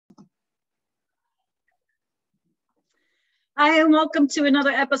Hi, and welcome to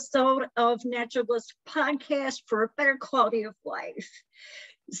another episode of Natural Bliss Podcast for a better quality of life.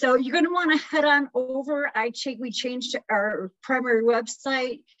 So you're going to want to head on over. We changed our primary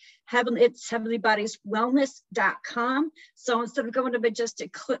website. It's heavenlybodieswellness.com. So instead of going to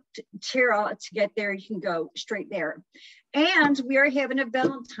Majestic Click Tarot to get there, you can go straight there. And we are having a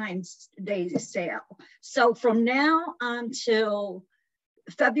Valentine's Day sale. So from now until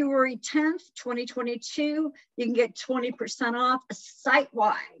February 10th, 2022, you can get 20% off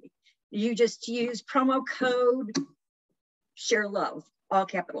site-wide. You just use promo code Share Love, all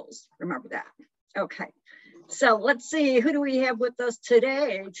capitals. Remember that. Okay. So let's see, who do we have with us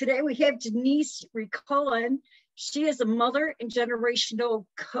today? Today we have Janese Ricolan. She is a mother and generational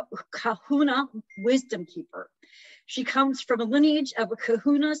kahuna wisdom keeper. She comes from a lineage of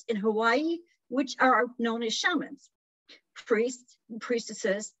kahunas in Hawaii, which are known as shamans, priests,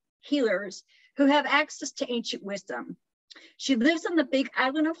 priestesses, healers who have access to ancient wisdom. She lives on the big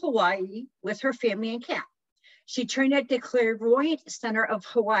island of Hawaii with her family and cat. She trained at the Clairvoyant Center of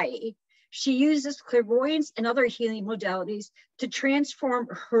Hawaii. She uses clairvoyance and other healing modalities to transform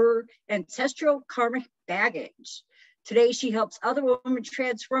her ancestral karmic baggage. Today, she helps other women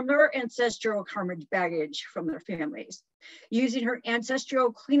transform their ancestral karmic baggage from their families using her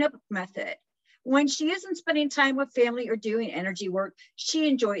ancestral cleanup method. When she isn't spending time with family or doing energy work, she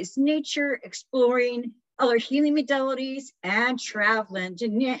enjoys nature, exploring other healing modalities, and traveling.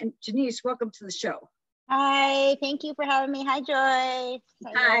 Janese, welcome to the show. Hi, thank you for having me. Hi, Joyce.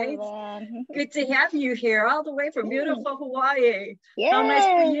 Hi, good to have you here, all the way from beautiful Hawaii. Yeah. How nice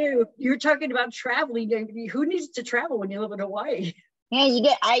for you. You're talking about traveling. Who needs to travel when you live in Hawaii?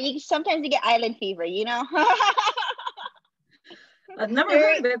 Yeah, sometimes you get island fever, you know? I've never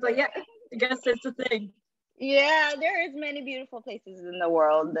heard of it, but yeah, I guess that's the thing. Yeah, there is many beautiful places in the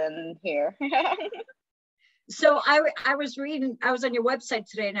world than here. So I was on your website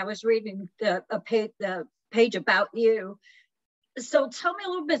today, and I was reading the page about you. So tell me a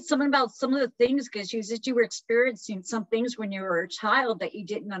little bit about some of the things, because you said you were experiencing some things when you were a child that you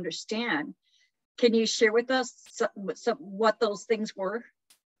didn't understand. Can you share with us what those things were?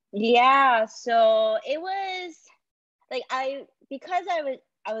 Yeah, so it was like because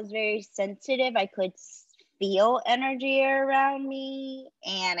I was very sensitive, I could feel energy around me,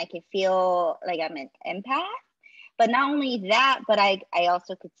 and I could feel like I'm an empath. But not only that, but I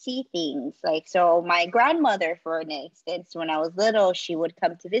also could see things. Like, so my grandmother, for an instance, when I was little, she would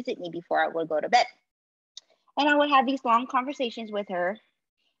come to visit me before I would go to bed. And I would have these long conversations with her.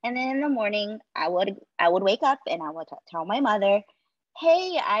 And then in the morning, I would wake up and I would tell my mother,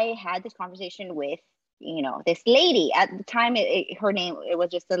 hey, I had this conversation with, this lady. At the time, her name, it was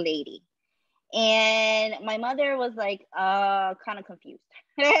just a lady. And my mother was like, kind of confused.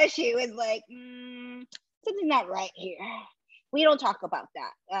 She was like, something's not right here. We don't talk about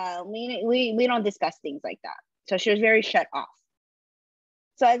that. We don't discuss things like that. So she was very shut off.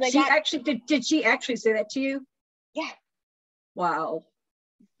 So I was like, did she actually say that to you? Yeah. Wow.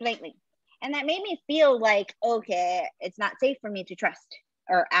 Blatantly. And that made me feel like, okay, it's not safe for me to trust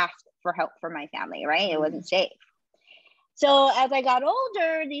or ask for help for my family, right? It wasn't safe. So as I got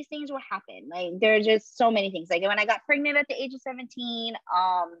older, these things would happen. Like, there's just so many things. Like when I got pregnant at the age of 17,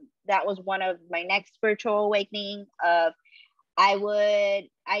 that was one of my next spiritual awakening. Of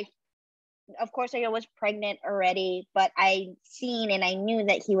course I was pregnant already, but I seen and I knew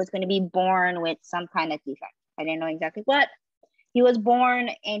that he was going to be born with some kind of defect. I didn't know exactly what. He was born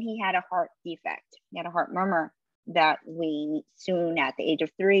and he had a heart defect. He had a heart murmur that soon at the age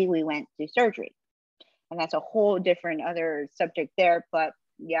of 3, we went through surgery. And that's a whole different other subject there. But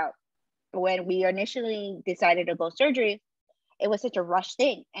yeah, when we initially decided to go surgery, it was such a rush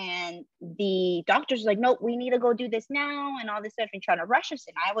thing. And the doctors were like, nope, we need to go do this now and all this stuff and trying to rush us.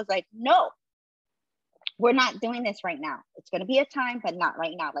 And I was like, no, we're not doing this right now. It's going to be a time, but not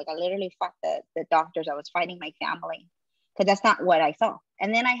right now. Like, I literally fought the doctors. I was fighting my family because that's not what I saw.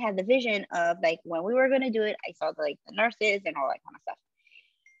 And then I had the vision of like, when we were going to do it, I saw the nurses and all that kind of stuff.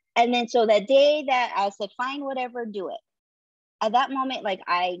 And then so that day that I said, fine, whatever, do it. At that moment, like,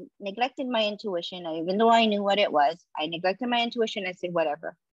 I neglected my intuition. Even though I knew what it was, I neglected my intuition. I said,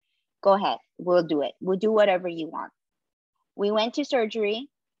 whatever, go ahead. We'll do it. We'll do whatever you want. We went to surgery,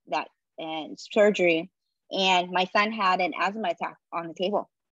 and my son had an asthma attack on the table.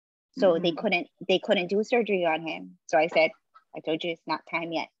 So they couldn't do surgery on him. So I said, I told you it's not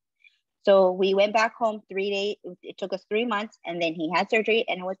time yet. So we went back home 3 days. It took us 3 months, and then he had surgery,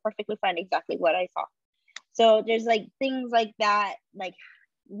 and it was perfectly fine, exactly what I saw. So there's like things like that, like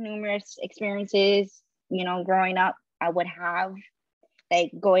numerous experiences, growing up, I would have,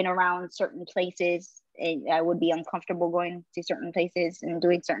 like going around certain places I would be uncomfortable going to certain places and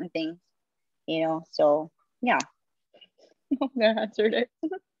doing certain things, so yeah. That answered it.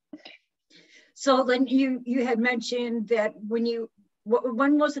 So then you had mentioned that when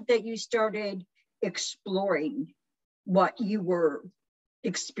was it that you started exploring what you were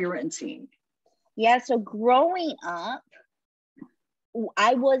experiencing? Yeah, so growing up,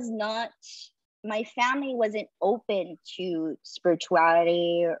 my family wasn't open to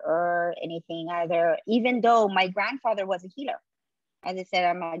spirituality or anything either, even though my grandfather was a healer. As I said,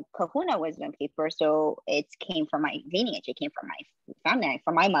 I'm a kahuna wisdom keeper, so it came from my lineage. It came from my family,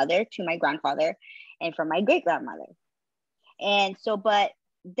 from my mother to my grandfather, and from my great grandmother. And so, but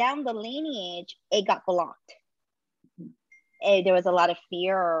down the lineage, it got blocked. And there was a lot of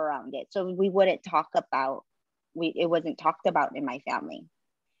fear around it, so we wouldn't talk about. It wasn't talked about in my family.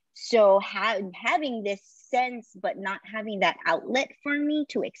 So having this sense, but not having that outlet for me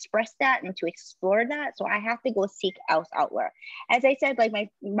to express that and to explore that. So I have to go seek else outward. As I said, like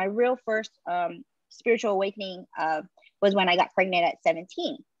my real first spiritual awakening was when I got pregnant at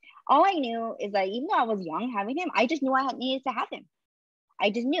 17. All I knew is that even though I was young having him, I just knew I needed to have him. I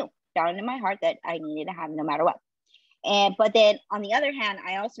just knew down in my heart that I needed to have him no matter what. But then on the other hand,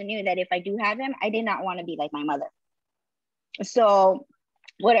 I also knew that if I do have him, I did not want to be like my mother. So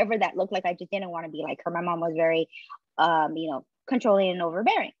whatever that looked like, I just didn't want to be like her. My mom was very, controlling and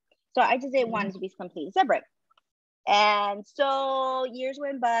overbearing. So I just didn't want to be completely separate. And so years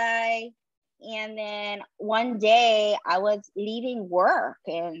went by. And then one day I was leaving work,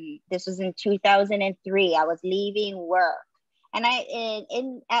 and this was in 2003. I was leaving work, and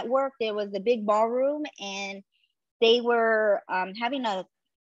at work there was a big ballroom, and they were having a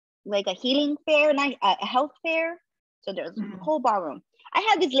healing fair, a health fair. So there's a whole ballroom. I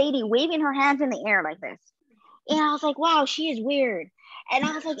had this lady waving her hands in the air like this. And I was like, wow, she is weird. And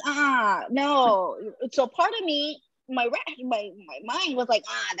I was like, no. So part of me, my mind was like,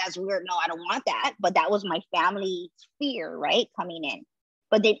 that's weird. No, I don't want that. But that was my family's fear, right? Coming in.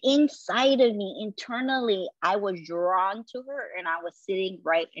 But then inside of me, internally, I was drawn to her, and I was sitting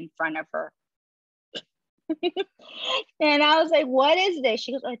right in front of her. And I was like, what is this?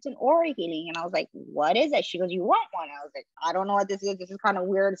 She goes, oh, it's an aura healing. And I was like, what is it? She goes, you want one? I was like, I don't know what this is. This is kind of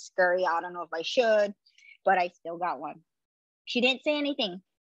weird, scary. I don't know if I should, but I still got one. She didn't say anything.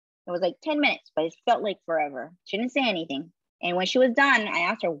 It was like 10 minutes, but it felt like forever. She didn't say anything. And when she was done, I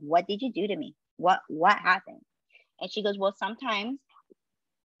asked her, what did you do to me? What happened? And she goes, well, sometimes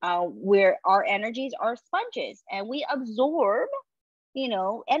our energies are sponges, and we absorb,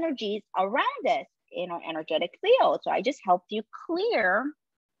 energies around us in our energetic field. So I just helped you clear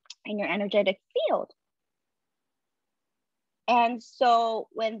in your energetic field. And so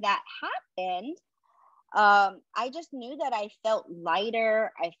when that happened, I just knew that I felt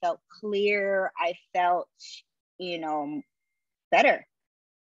lighter, I felt clear, I felt, better.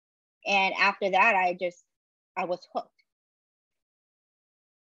 And after that, I was hooked.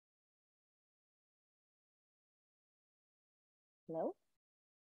 Hello?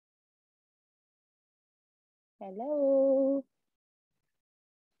 Hello?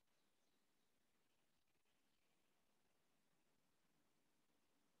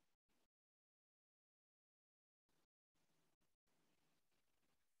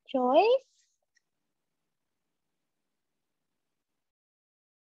 Joyce?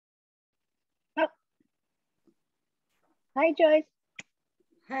 Oh. Hi, Joyce.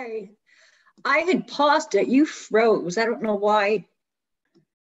 Hey, I had paused it. You froze. I don't know why.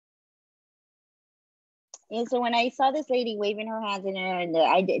 And so when I saw this lady waving her hands in there, and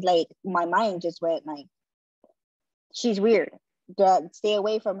I did, like, my mind just went like, she's weird. Stay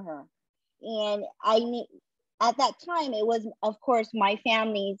away from her. And at that time, it was, of course, my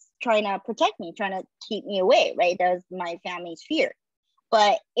family's trying to protect me, trying to keep me away, right? That was my family's fear.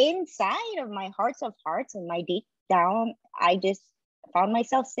 But inside of my hearts of hearts and my deep down, I just found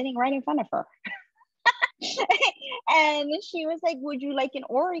myself sitting right in front of her. And she was like, would you like an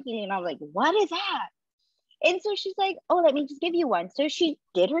aura healing? And I was like, what is that? And so she's like, oh, let me just give you one. So she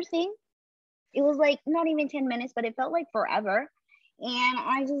did her thing. It was like not even 10 minutes, but it felt like forever. And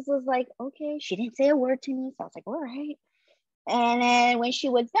I just was like, okay. She didn't say a word to me. So I was like, all right. And then when she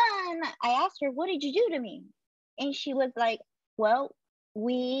was done, I asked her, what did you do to me? And she was like, well,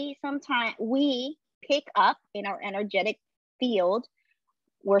 we pick up in our energetic field.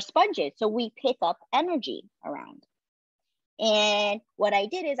 We're sponges. So we pick up energy around. And what I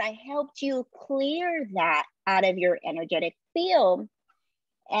did is I helped you clear that out of your energetic field.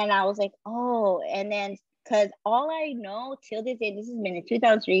 And I was like, oh, and then because all I know till this day, this has been in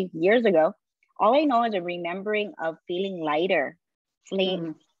 2003 years ago, all I know is a remembering of feeling lighter,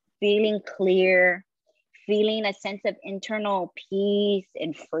 feeling clear. feeling a sense of internal peace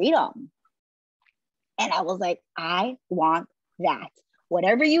and freedom. And I was like, I want that.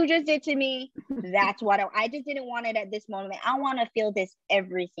 Whatever you just did to me, that's what I just didn't want it at this moment. I want to feel this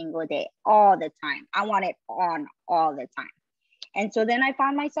every single day, all the time. I want it on all the time. And so then I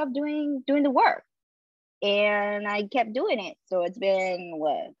found myself doing the work, and I kept doing it. So it's been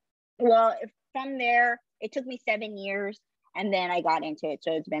from there, it took me 7 years, and then I got into it.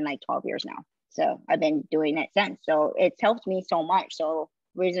 So it's been like 12 years now. So I've been doing it since. So it's helped me so much. So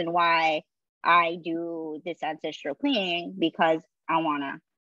reason why I do this ancestral cleaning, because I want to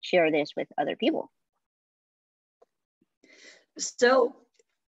share this with other people. So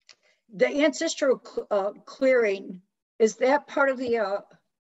the ancestral clearing, is that part of the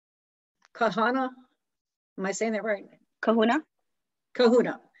kahana? Am I saying that right? Kahuna?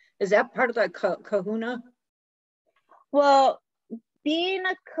 Kahuna. Is that part of the kahuna? Well, being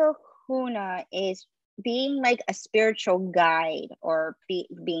a kahuna is being like a spiritual guide, or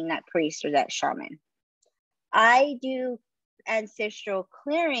being that priest or that shaman. I do ancestral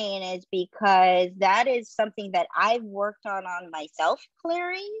clearing is because that is something that I've worked on myself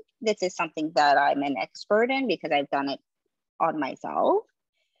clearing. This is something that I'm an expert in because I've done it on myself,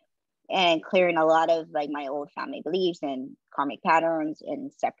 and clearing a lot of like my old family beliefs and karmic patterns,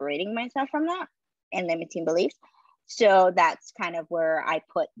 and separating myself from that and limiting beliefs. So that's kind of where I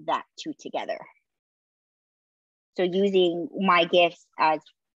put that two together. So using my gifts as,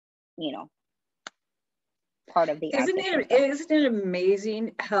 part of the isn't it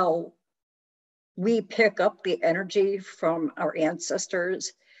amazing how we pick up the energy from our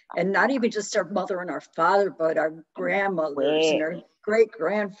ancestors, and not even just our mother and our father, but our grandmothers and our great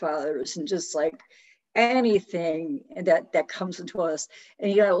grandfathers, and just like anything that comes into us.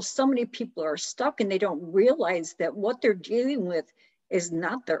 And so many people are stuck, and they don't realize that what they're dealing with is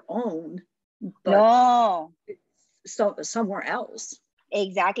not their own, but somewhere else.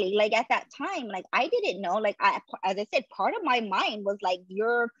 Exactly. Like at that time, like I didn't know, like as I said, part of my mind was like,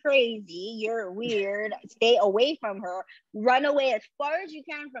 you're crazy, you're weird, stay away from her, run away as far as you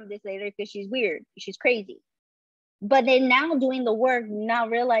can from this lady because she's weird, she's crazy. But then now doing the work, now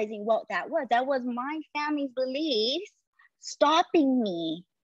realizing what that was my family's beliefs stopping me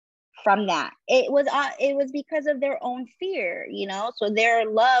from that. It was because of their own fear, so their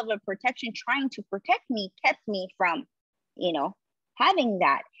love of protection, trying to protect me, kept me from, having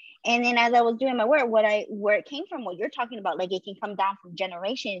that. And then as I was doing my work, where it came from, what you're talking about, like it can come down from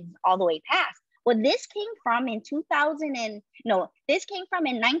generations all the way past. Well, this came from in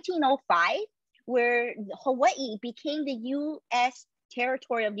 1905, where Hawaii became the U.S.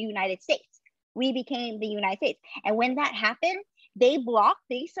 territory of the United States. We became the United States. And when that happened, they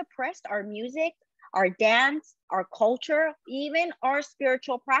suppressed our music, our dance, our culture, even our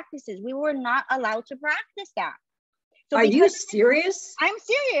spiritual practices. We were not allowed to practice that. So are you serious? I'm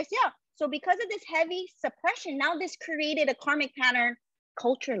serious, yeah. So because of this heavy suppression, now this created a karmic pattern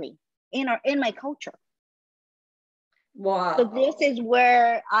culturally in my culture. Wow. So this is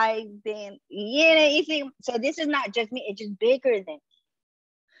where I've been, you see, so this is not just me, it's just bigger than me.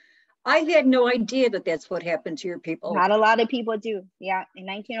 I had no idea that that's what happened to your people. Not a lot of people do. Yeah, in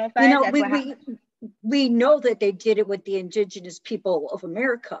 1905, we know that they did it with the indigenous people of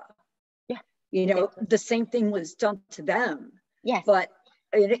America. The same thing was done to them. Yes. But,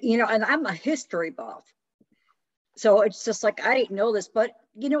 and I'm a history buff. So it's just like, I didn't know this, but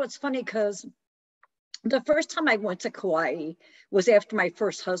it's funny because the first time I went to Kauai was after my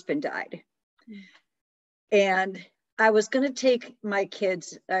first husband died. And I was going to take my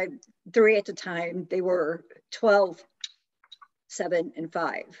kids, 3 at the time, they were 12, 7, and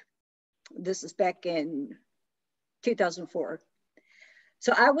 5. This is back in 2004.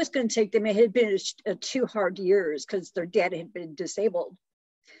 So I was going to take them. It had been 2 hard years because their dad had been disabled.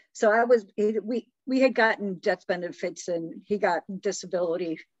 So we had gotten death benefits, and he got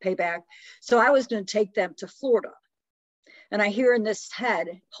disability payback. So I was going to take them to Florida. And I hear in this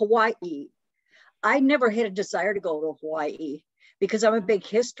head, Hawaii. I never had a desire to go to Hawaii because I'm a big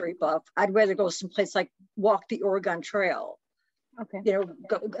history buff. I'd rather go someplace like walk the Oregon Trail. Okay.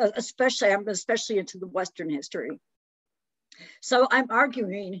 I'm especially into the Western history. So I'm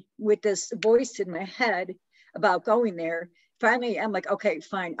arguing with this voice in my head about going there. Finally, I'm like, okay,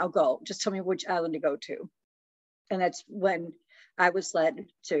 fine, I'll go. Just tell me which island to go to. And that's when I was led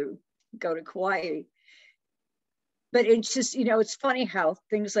to go to Kauai. But it's just, it's funny how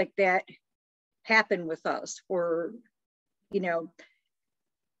things like that happen with us, or, and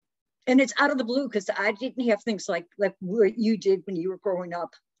it's out of the blue, because I didn't have things like what you did when you were growing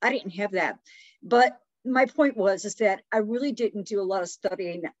up. I didn't have that. But my point is that I really didn't do a lot of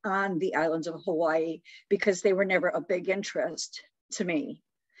studying on the islands of Hawaii because they were never a big interest to me.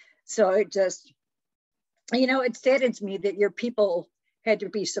 So it just, it saddens me that your people had to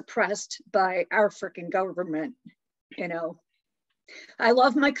be suppressed by our freaking government. I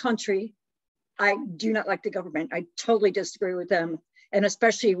love my country. I do not like the government. I totally disagree with them. And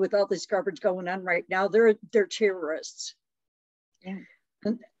especially with all this garbage going on right now, they're terrorists. Yeah.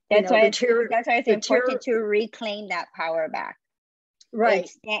 That's why it's important to reclaim that power back. Right.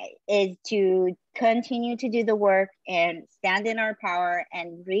 Is to continue to do the work and stand in our power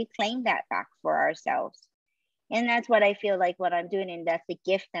and reclaim that back for ourselves. And that's what I feel like what I'm doing. And that's the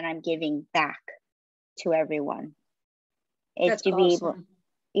gift that I'm giving back to everyone. It's to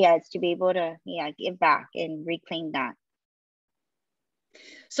be able to give back and reclaim that.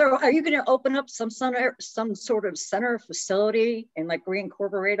 So are you going to open up some sort of center facility and like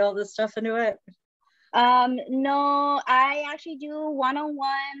reincorporate all this stuff into it? No, I actually do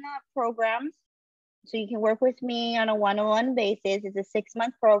one-on-one programs. So you can work with me on a one-on-one basis. It's a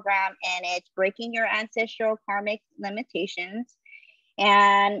 6-month program and it's breaking your ancestral karmic limitations.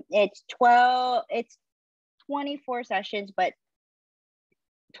 And it's 24 sessions, but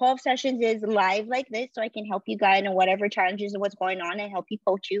 12 sessions is live like this, so I can help you guide in whatever challenges and what's going on and help you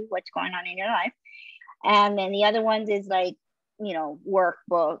coach you what's going on in your life. And then the other ones is like,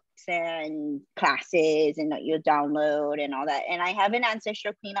 workbooks and classes and that you'll download and all that. And I have an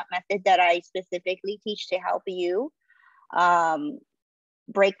ancestral cleanup method that I specifically teach to help you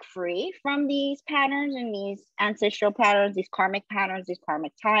break free from these patterns and these ancestral patterns, these karmic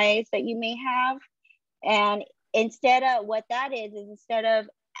ties that you may have. And instead of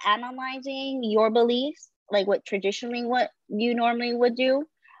analyzing your beliefs, like what you normally would do,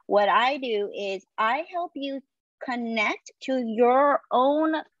 what I do is I help you connect to your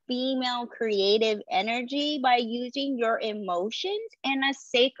own female creative energy by using your emotions in a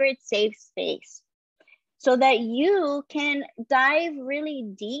sacred, safe space so that you can dive really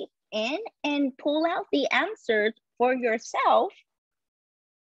deep in and pull out the answers for yourself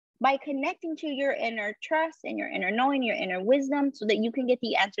by connecting to your inner trust and your inner knowing, your inner wisdom, so that you can get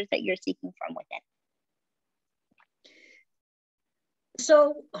the answers that you're seeking from within.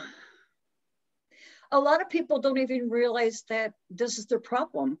 So a lot of people don't even realize that this is their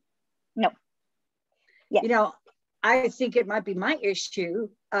problem. No. Yeah. I think it might be my issue.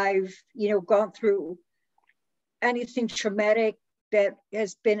 I've, gone through anything traumatic that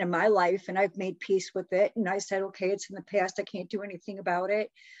has been in my life and I've made peace with it. And I said, okay, it's in the past. I can't do anything about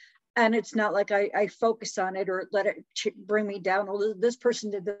it. And it's not like I focus on it or let it bring me down. Oh, this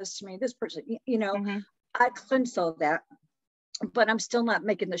person did this to me, this person, Mm-hmm. I cleanse all that, but I'm still not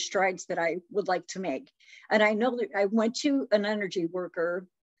making the strides that I would like to make. And I know that I went to an energy worker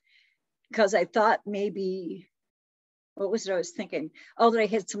because I thought maybe, what was it I was thinking? Oh, that I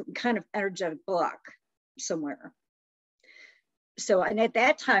had some kind of energetic block somewhere. So, and at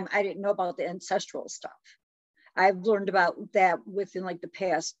that time, I didn't know about the ancestral stuff. I've learned about that within like the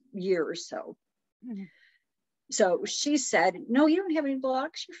past year or so. Mm-hmm. So she said, no, you don't have any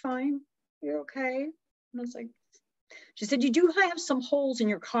blocks. You're fine. You're okay. And I was like, she said, you do have some holes in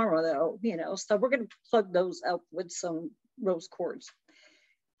your karma though, so we're going to plug those up with some rose quartz.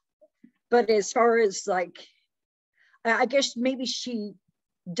 But as far as like, I guess maybe she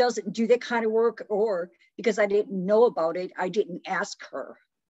doesn't do that kind of work, or because I didn't know about it, I didn't ask her.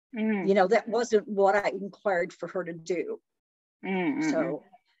 Mm-hmm. That wasn't what I inquired for her to do. Mm-hmm. So,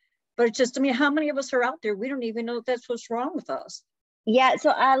 but it's just, how many of us are out there? We don't even know if that's what's wrong with us. Yeah. So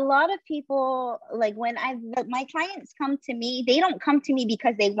a lot of people, like when my clients come to me, they don't come to me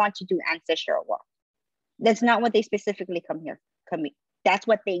because they want to do ancestral work. That's not what they specifically come. That's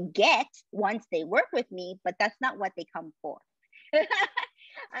what they get once they work with me, but that's not what they come for.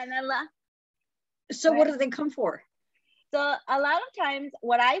 And so what do they come for? So a lot of times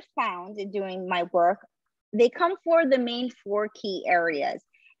what I found in doing my work, they come for the main 4 key areas.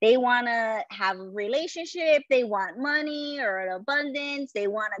 They want to have a relationship, they want money or an abundance, they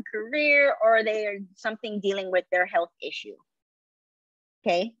want a career, or they're something dealing with their health issue.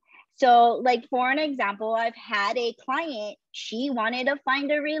 Okay. So like for an example, I've had a client, she wanted to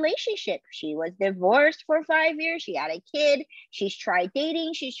find a relationship. She was divorced for 5 years. She had a kid. She's tried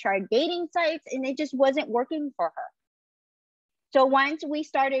dating sites, and it just wasn't working for her. So once we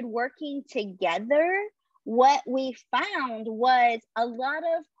started working together, what we found was a lot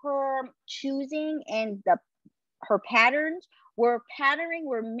of her choosing and her patterns were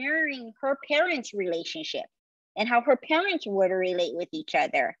mirroring her parents' relationship and how her parents would relate with each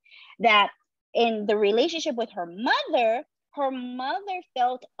other. That in the relationship with her mother, her mother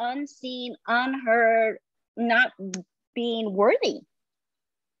felt unseen, unheard, not being worthy.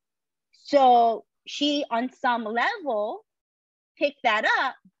 So she, on some level, picked that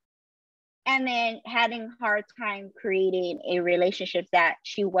up and then having a hard time creating a relationship that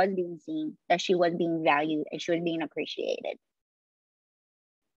she was being seen, that she was being valued, and she was being appreciated.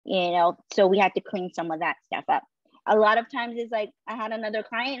 You know, so we had to clean some of that stuff up. A lot of times it's like, I had another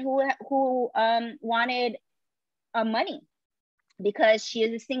client who wanted money because she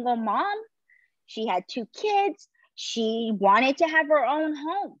is a single mom. She had 2 kids. She wanted to have her own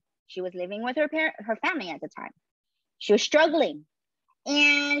home. She was living with her family at the time. She was struggling.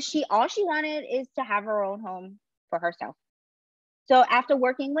 And all she wanted is to have her own home for herself. So after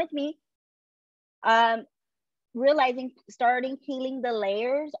working with me, realizing, starting peeling the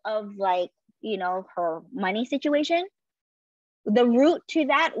layers of, like, you know, her money situation, the root to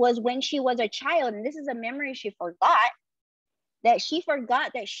that was when she was a child, and this is a memory she forgot that she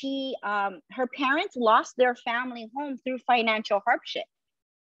her parents lost their family home through financial hardship.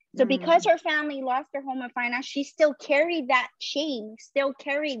 So because her family lost their home and finance, she still carried that shame, still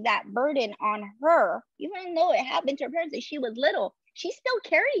carried that burden on her, even though it happened to her parents and she was little. She still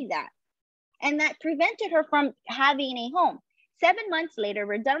carried that. And that prevented her from having a home. 7 months later,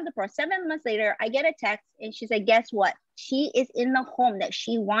 we're done with the process. 7 months later, I get a text and she said, guess what? She is in the home that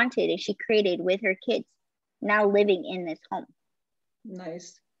she wanted and she created with her kids, now living in this home.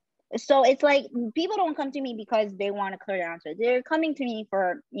 Nice. So it's like, people don't come to me because they want to clear their answer. They're coming to me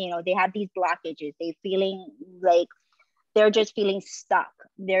for, you know, they have these blockages. They feeling like they're just feeling stuck.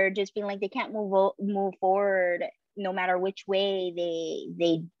 They're just feeling like they can't move forward no matter which way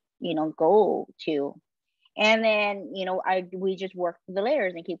they you know, go to. And then, you know, we just work the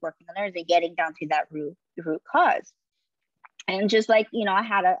layers and keep working the layers and getting down to that root cause. And just like, you know, I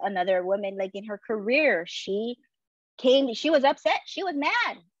had another woman, like, in her career, she was upset. She was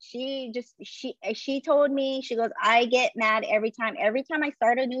mad. She told me, she goes, I get mad every time I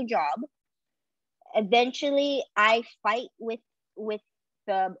start a new job. Eventually I fight with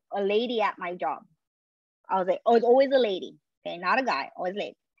a lady at my job. I was like, oh, it's always a lady. Okay, not a guy, always a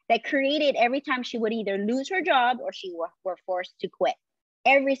lady. That created, every time she would either lose her job or she were forced to quit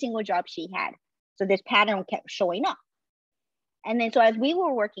every single job she had. So this pattern kept showing up. And then, so as we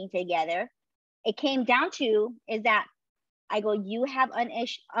were working together, it came down to is that I go, you have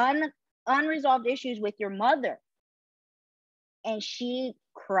unresolved issues with your mother. And she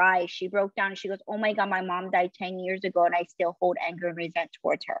cried. She broke down. She goes, oh my God, my mom died 10 years ago and I still hold anger and resent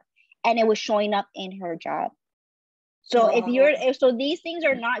towards her. And it was showing up in her job. So so these things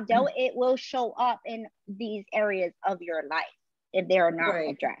are not dealt, it will show up in these areas of your life if they are not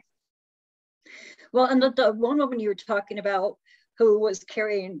addressed. Well, and the one woman you were talking about who was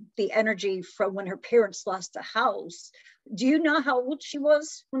carrying the energy from when her parents lost the house, do you know how old she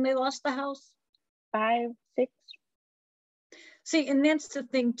was when they lost the house? 5, 6. See, and that's the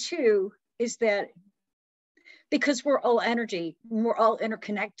thing too, is that because we're all energy, we're all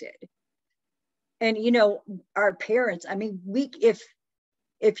interconnected. And, you know, our parents, I mean,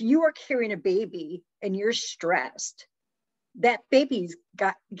 if you are carrying a baby and you're stressed, that baby's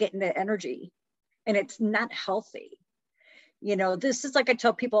getting that energy and it's not healthy. You know, this is like I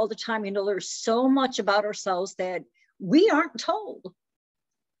tell people all the time, you know, there's so much about ourselves that we aren't told.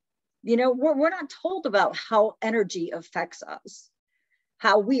 You know, we're not told about how energy affects us,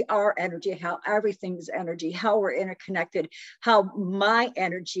 how we are energy, how everything's energy, how we're interconnected, how my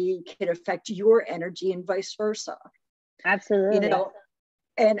energy can affect your energy and vice versa. Absolutely. You know,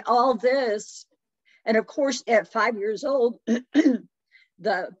 and all this, and of course, at 5 years old,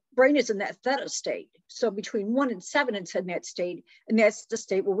 the brain is in that theta state. So between 1 and 7, it's in that state, and that's the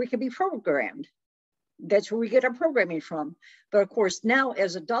state where we can be programmed. That's where we get our programming from. But of course, now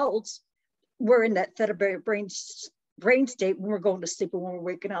as adults, we're in that theta brain state when we're going to sleep and when we're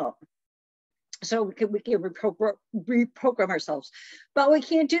waking up. So we can reprogram ourselves. But we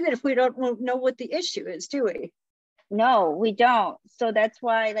can't do that if we don't know what the issue is, do we? No, we don't. So that's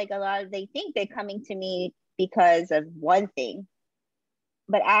why, like, they think they're coming to me because of one thing.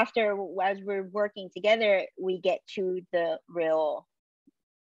 But after, as we're working together, we get to the real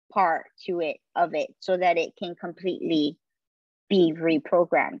part of it so that it can completely be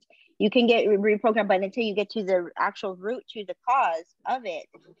reprogrammed. You can get reprogrammed, but until you get to the actual root, to the cause of it,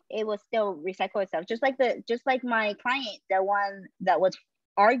 it will still recycle itself. Just like my client, the one that was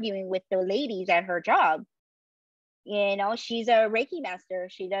arguing with the ladies at her job, you know, she's a Reiki master.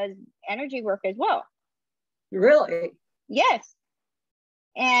 She does energy work as well. Really? Yes.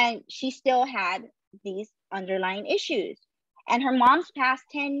 And she still had these underlying issues. And her mom's passed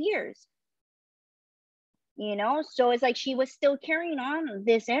 10 years. you know? So it's like she was still carrying on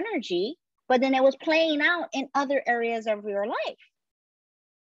this energy, but then it was playing out in other areas of your life.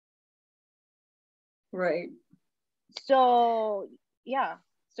 Right. So, yeah.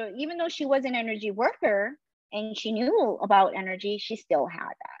 So even though she was an energy worker and she knew about energy, she still had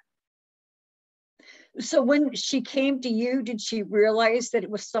that. So when she came to you, did she realize that it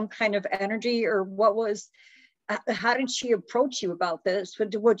was some kind of energy, or what was, how did she approach you about this?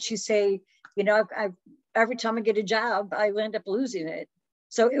 Would she say, you know, I've every time I get a job, I end up losing it?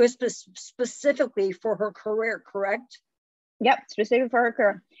 So it was specifically for her career, correct? Yep, specific for her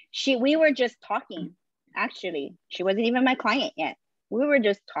career. We were just talking, actually. She wasn't even my client yet. We were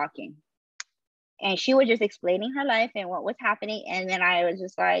just talking. And she was just explaining her life and what was happening. And then I was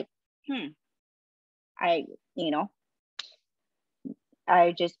just like, I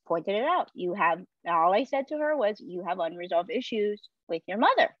just pointed it out. All I said to her was, you have unresolved issues with your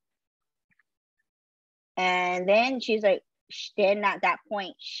mother. And then she's like, then at that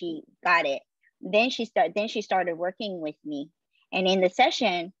point, she got it. Then she started working with me. And in the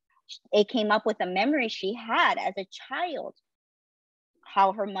session, it came up with a memory she had as a child,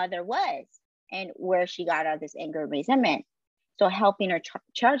 how her mother was and where she got all this anger and resentment. So helping her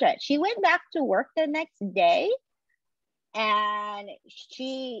charge that. She went back to work the next day, and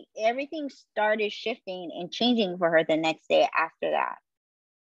everything started shifting and changing for her the next day after that.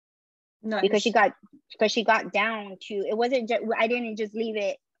 Nice. Because she got down to, it wasn't just, I didn't just leave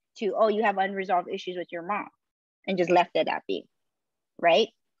it to, oh, you have unresolved issues with your mom, and just left it at be, right?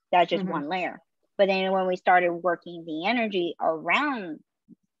 That's just one layer. But then when we started working the energy around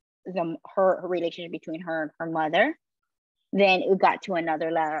her relationship between her and her mother, then it got to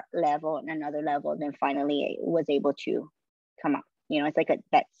another level and another level. Then finally it was able to come out. You know, it's like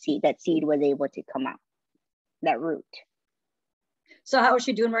that seed was able to come out, that root. So how is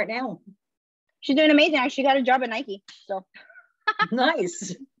she doing right now? She's doing amazing. She got a job at Nike. So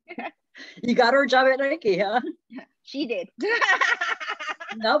nice. You got her a job at Nike, huh? She did.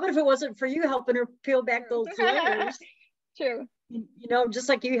 No, but if it wasn't for you helping her peel back those layers. True. You know, just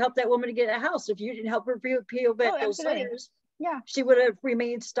like you helped that woman to get a house, if you didn't help her peel back those layers, she would have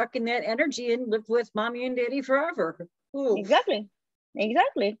remained stuck in that energy and lived with mommy and daddy forever. Oof. Exactly.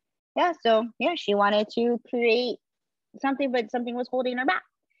 Yeah. So yeah, she wanted to create something, but something was holding her back.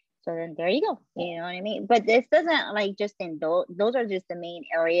 So then there you go. You know what I mean? But this doesn't like just in those are just the main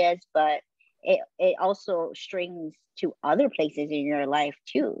areas, but it also strings to other places in your life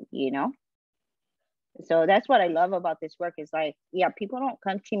too, you know? So that's what I love about this work is like, yeah, people don't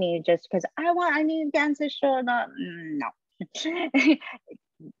come to me just because I need ancestral. No.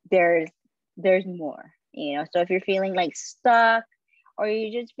 There's more, you know? So if you're feeling like stuck, or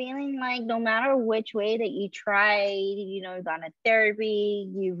you're just feeling like no matter which way that you tried, you know, you've gone to therapy,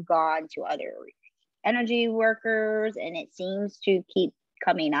 you've gone to other energy workers, and it seems to keep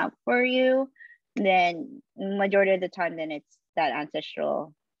coming up for you, then majority of the time, then it's that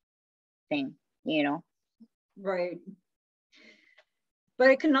ancestral thing, you know? Right.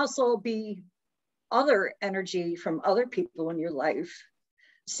 But it can also be other energy from other people in your life.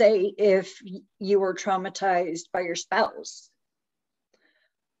 Say if you were traumatized by your spouse,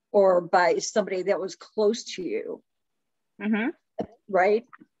 or by somebody that was close to you. Right?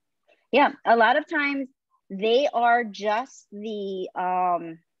 Yeah, a lot of times they are just the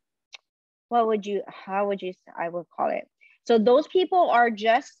I would call it. So those people are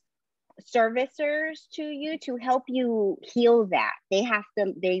just servicers to you to help you heal that.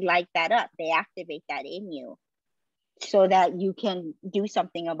 They light that up, they activate that in you, so that you can do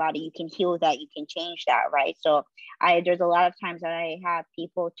something about it. You can heal that, you can change that, right? So there's a lot of times that I have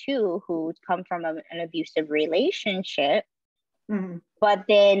people too who come from an abusive relationship, but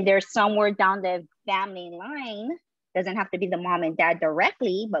then there's somewhere down the family line, doesn't have to be the mom and dad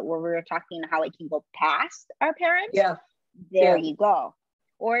directly, but where we're talking how it can go past our parents. There you go.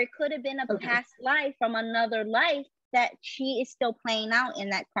 Or it could have been a past life from another life that she is still playing out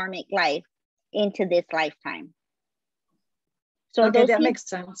in that karmic life into this lifetime. So that makes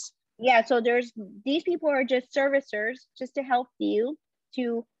sense. Yeah, so these people are just servicers, just to help you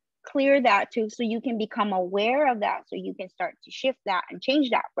to clear that too, so you can become aware of that, so you can start to shift that and change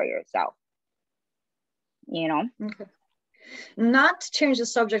that for yourself, you know? Okay. Not to change the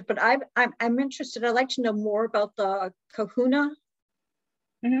subject, but I'm interested. I'd like to know more about the kahuna.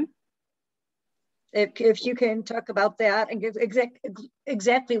 If you can talk about that and give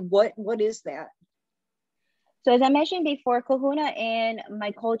exactly what is that? So as I mentioned before, kahuna in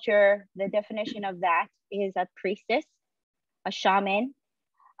my culture, the definition of that is a priestess, a shaman,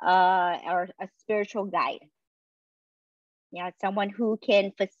 or a spiritual guide. Yeah, someone who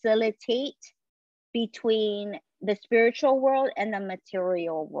can facilitate between the spiritual world and the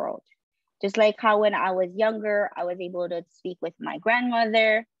material world. Just like how when I was younger, I was able to speak with my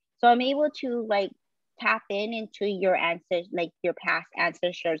grandmother. So I'm able to like tap into your ancestors, like your past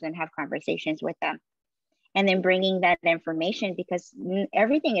ancestors, and have conversations with them. And then bringing that information, because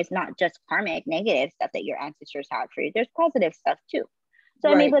everything is not just karmic, negative stuff that your ancestors had for you. There's positive stuff too. So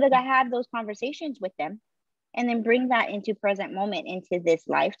I'm able to have those conversations with them and then bring that into present moment, into this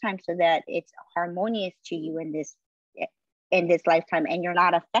lifetime, so that it's harmonious to you in this lifetime, and you're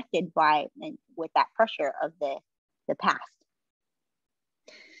not affected by with that pressure of the past.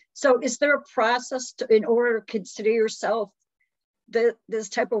 So is there a process in order to consider yourself this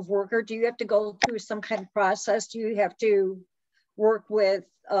type of worker? Do you have to go through some kind of process? Do you have to work with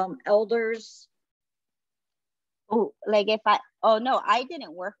elders? Oh, like no, I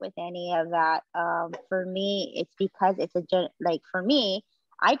didn't work with any of that. For me, it's because for me,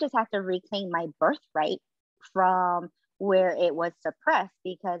 I just have to reclaim my birthright from where it was suppressed,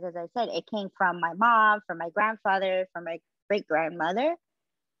 because as I said, it came from my mom, from my grandfather, from my great grandmother.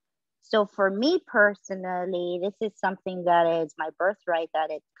 So for me personally, this is something that is my birthright,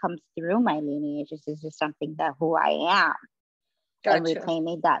 that it comes through my lineage. This is just something that who I am. Gotcha. And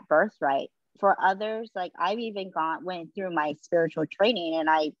reclaiming that birthright. For others, like I've even went through my spiritual training, and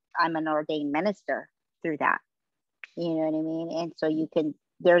I'm an ordained minister through that. You know what I mean? And so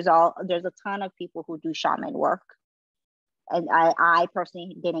there's a ton of people who do shaman work. And I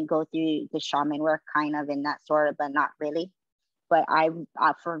personally didn't go through the shaman work kind of in that sort of, but not really. But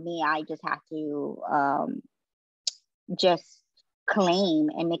for me, I just have to just claim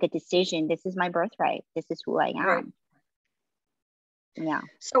and make a decision. This is my birthright. This is who I am. Right. Yeah.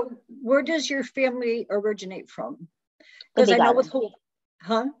 So where does your family originate from? Because I know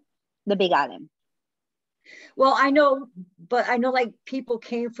the Big Island. Well, I know like people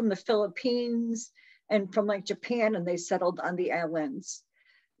came from the Philippines and from like Japan, and they settled on the islands.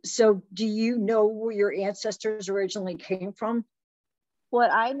 So do you know where your ancestors originally came from?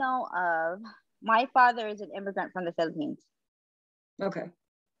 What I know of, my father is an immigrant from the Philippines. Okay.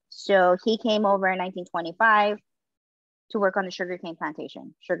 So he came over in 1925 to work on the sugarcane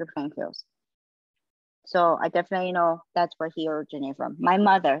plantation, sugarcane fields. So I definitely know that's where he originated from. My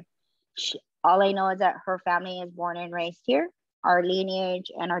mother, all I know is that her family is born and raised here. Our lineage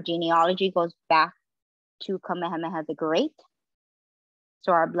and our genealogy goes back to Kamehameha the Great.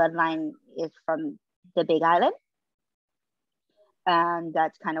 So our bloodline is from the Big Island. And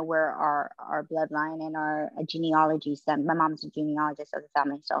that's kind of where our bloodline and our genealogy stem. My mom's a genealogist of the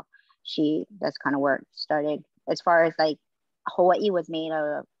family, so that's kind of where it started. As far as like Hawaii was made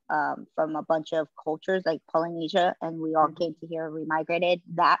of from a bunch of cultures like Polynesia, and we all came to here, we migrated.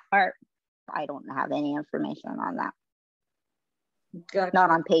 That part, I don't have any information on that. Gotcha.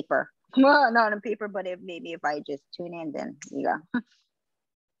 Not on paper. Well, not on paper, but maybe if I just tune in, then yeah.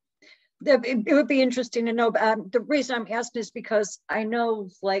 It would be interesting to know. The reason I'm asking is because I know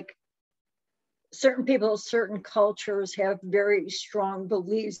like certain people, certain cultures have very strong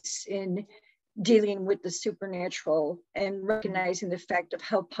beliefs in dealing with the supernatural and recognizing the fact of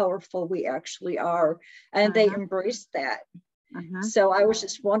how powerful we actually are. And they embrace that. So I was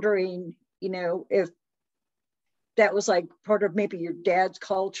just wondering, if that was like part of maybe your dad's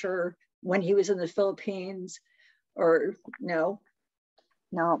culture when he was in the Philippines, or no?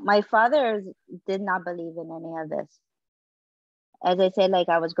 No, my father did not believe in any of this. As I said, like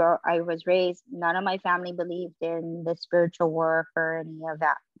I was raised, none of my family believed in the spiritual work or any of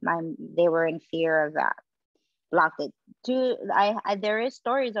that. They were in fear of that. Blocked it. There is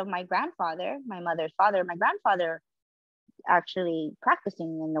stories of my grandfather, my mother's father, my grandfather actually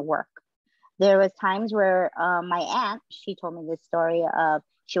practicing in the work. There was times where my aunt, she told me this story of,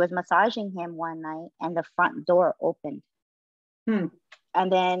 she was massaging him one night and the front door opened. And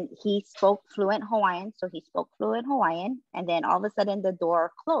then he spoke fluent Hawaiian. So he spoke fluent Hawaiian. And then all of a sudden the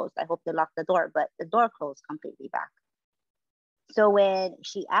door closed. I hope they locked the door, but the door closed completely back. So when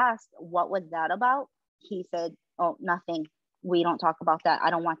she asked, what was that about? He said, oh, nothing. We don't talk about that. I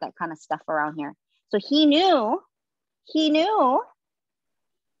don't want that kind of stuff around here. So he knew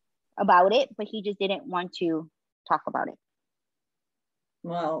about it, but he just didn't want to talk about it.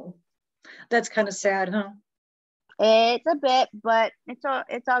 Wow. That's kind of sad, huh? It's a bit, but it's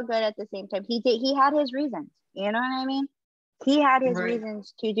all good at the same time. He had his reasons, you know what I mean? He had his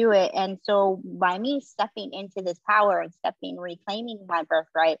reasons to do it. And so by me stepping into this power and reclaiming my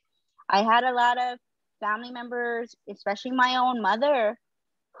birthright, I had a lot of family members, especially my own mother,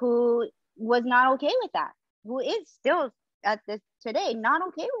 who was not okay with that, who is still at this today, not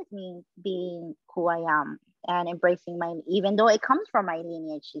okay with me being who I am and embracing even though it comes from my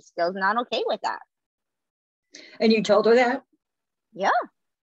lineage, she's still not okay with that. And you told her that? Yeah.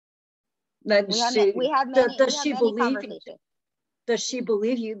 Then We have many conversations. Does she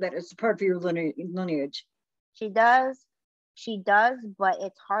believe you that it's part of your lineage? She does, but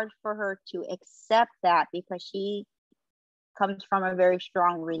it's hard for her to accept that because she comes from a very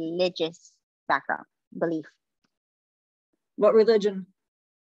strong religious background, belief. What religion?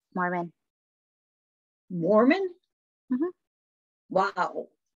 Mormon. Mormon? Mm-hmm. Wow.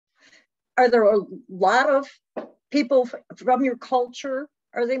 Are there a lot of people from your culture?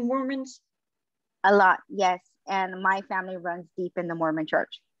 Are they Mormons? A lot, yes. And my family runs deep in the Mormon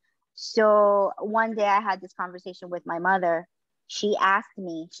church. So one day I had this conversation with my mother. She asked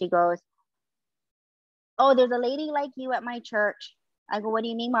me, she goes, "Oh, there's a lady like you at my church." I go, "What do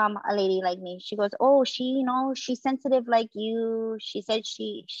you mean, Mom? A lady like me?" She goes, "Oh, she's sensitive like you. She said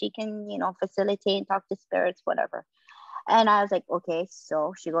she can, facilitate and talk to spirits, whatever." And I was like, "Okay."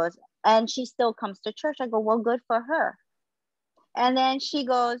 So she goes, "And she still comes to church." I go, "Well, good for her." And then she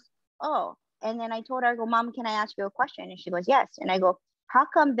goes, "Oh." And then I told her, I go, "Mom, can I ask you a question?" And she goes, "Yes." And I go, "How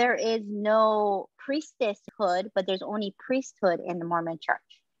come there is no priestesshood, but there's only priesthood in the Mormon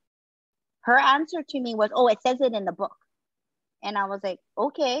church?" Her answer to me was, "Oh, it says it in the book." And I was like,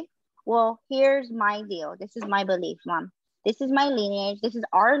 "Okay, well, here's my deal. This is my belief, Mom. This is my lineage. This is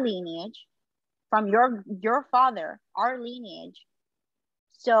our lineage from your father, our lineage.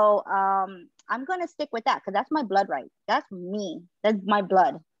 So I'm going to stick with that because that's my blood right. That's me. That's my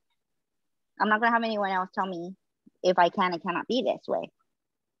blood. I'm not going to have anyone else tell me if I can and cannot be this way."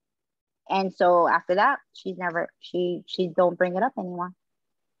 And so after that, she don't bring it up anymore.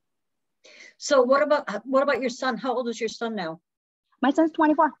 So what about your son? How old is your son now? My son's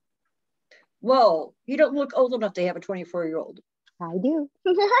 24. Whoa, you don't look old enough to have a 24-year-old. I do.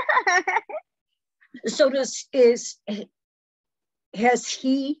 So has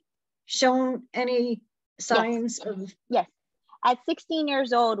he shown any signs of? Yes. At 16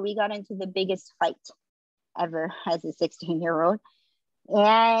 years old, we got into the biggest fight ever as a 16-year-old.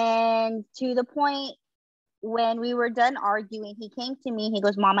 And to the point when we were done arguing, he came to me, he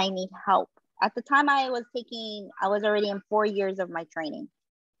goes, "Mom, I need help." At the time I was already in 4 years of my training,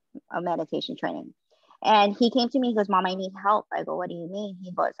 of meditation training. And he came to me, he goes, "Mom, I need help." I go, "What do you mean?"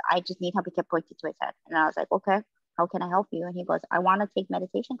 He goes, "I just need help." He kept pointing to his head. And I was like, "Okay, how can I help you?" And he goes, "I want to take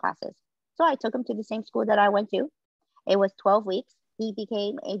meditation classes." So I took him to the same school that I went to. It was 12 weeks. He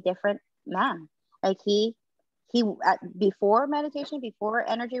became a different man. Like he before meditation, before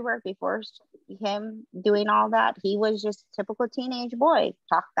energy work, before him doing all that, he was just typical teenage boy.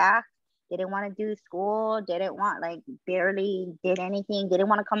 Talk back, didn't want to do school, didn't want, like, barely did anything, didn't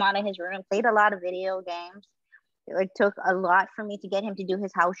want to come out of his room, played a lot of video games. It took a lot for me to get him to do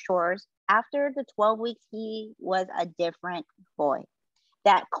his house chores. After the 12 weeks, he was a different boy.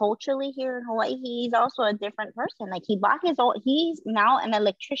 That culturally here in Hawaii, he's also a different person. Like, he bought his own, he's now an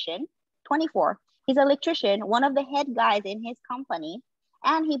electrician, 24. He's an electrician, one of the head guys in his company,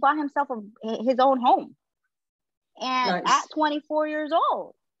 and he bought himself his own home. And Nice. at 24 years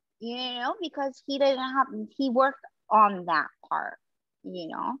old, because he worked on that part,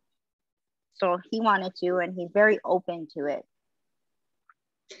 so he wanted to, and he's very open to it.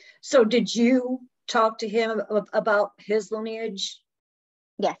 So did you talk to him about his lineage?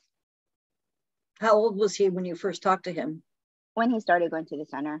 Yes. How old was he when you first talked to him? When he started going to the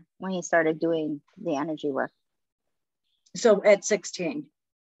center, when he started doing the energy work. So at 16.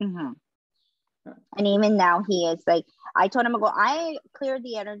 Mm-hmm. And even now he is like, I told him, I cleared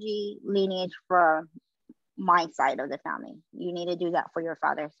the energy lineage for my side of the family. You need to do that for your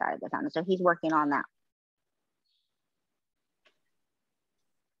father's side of the family. So he's working on that.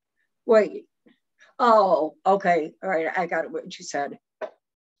 Wait. Oh, okay. All right. I got it, what you said.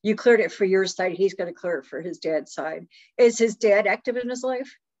 You cleared it for your side. He's going to clear it for his dad's side. Is his dad active in his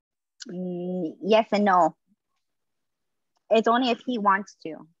life? Yes and no. It's only if he wants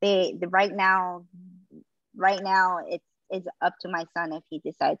to. Right now it's up to my son if he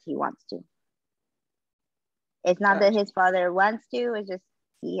decides he wants to. It's not that his father wants to. It's just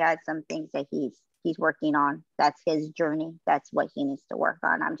he has some things that he's working on. That's his journey. That's what he needs to work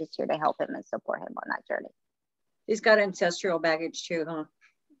on. I'm just here to help him and support him on that journey. He's got ancestral baggage too, huh?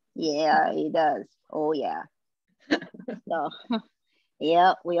 Yeah, he does. Oh yeah. So,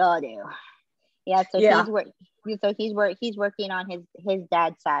 yeah, we all do. Yeah. So yeah. He's working on his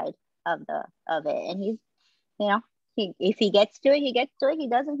dad's side of it, and he's, if he gets to it, he gets to it. He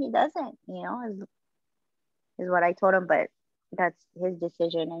doesn't. Is what I told him, but that's his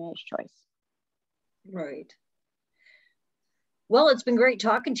decision and his choice. Right. Well, it's been great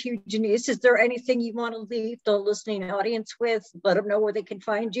talking to you, Janese. Is there anything you want to leave the listening audience with? Let them know where they can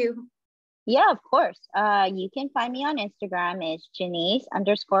find you. Yeah, of course. You can find me on Instagram. It's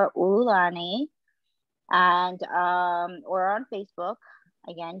Janese_Ululani. And or on Facebook.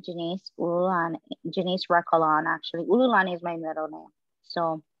 Again, Janese Ululani, Janese Rakalan, actually. Ululani is my middle name.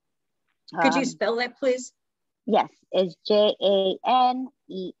 So Could you spell that, please? yes, it's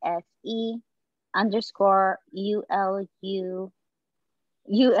JANESE_ULULANI.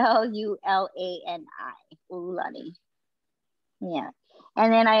 Ululani. Yeah.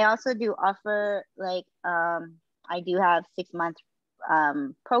 And then I also do offer like I do have 6-month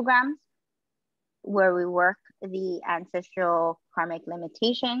programs where we work the ancestral karmic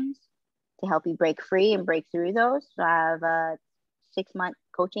limitations to help you break free and break through those. So I have 6-month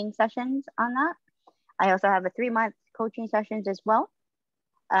coaching sessions on that. I also have a 3-month coaching sessions as well.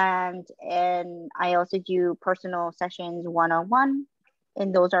 And I also do personal sessions 1-on-1,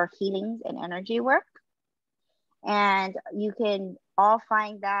 and those are healings and energy work. And you can all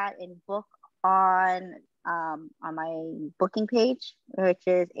find that and book on my booking page, which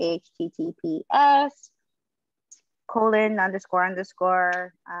is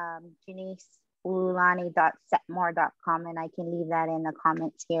https://JaneseUlulani.setmore.com, and I can leave that in the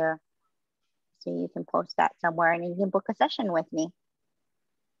comments here, so you can post that somewhere and you can book a session with me.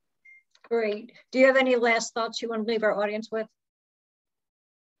 Great. Do you have any last thoughts you want to leave our audience with?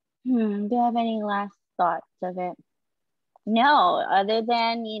 Do you have any last thoughts of it? No, other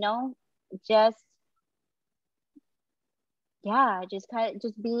than, just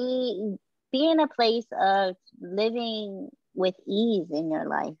be in a place of living with ease in your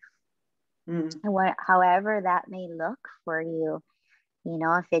life. And however that may look for you,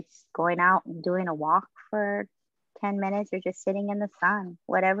 if it's going out and doing a walk for 10 minutes or just sitting in the sun,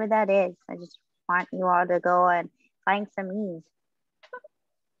 whatever that is. I just want you all to go and find some ease.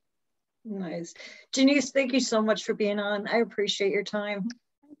 Nice. Janese, thank you so much for being on. I appreciate your time.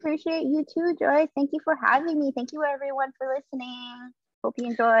 I appreciate you too, Joy. Thank you for having me. Thank you, everyone, for listening. Hope you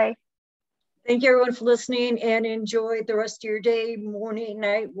enjoy. Thank you, everyone, for listening, and enjoy the rest of your day, morning,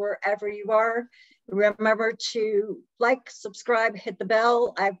 night, wherever you are. Remember to like, subscribe, hit the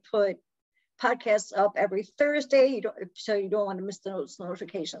bell. I put podcasts up every Thursday, so you don't want to miss those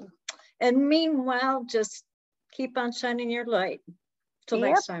notifications. And meanwhile, just keep on shining your light. Till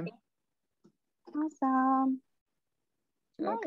next time. Awesome. Okay.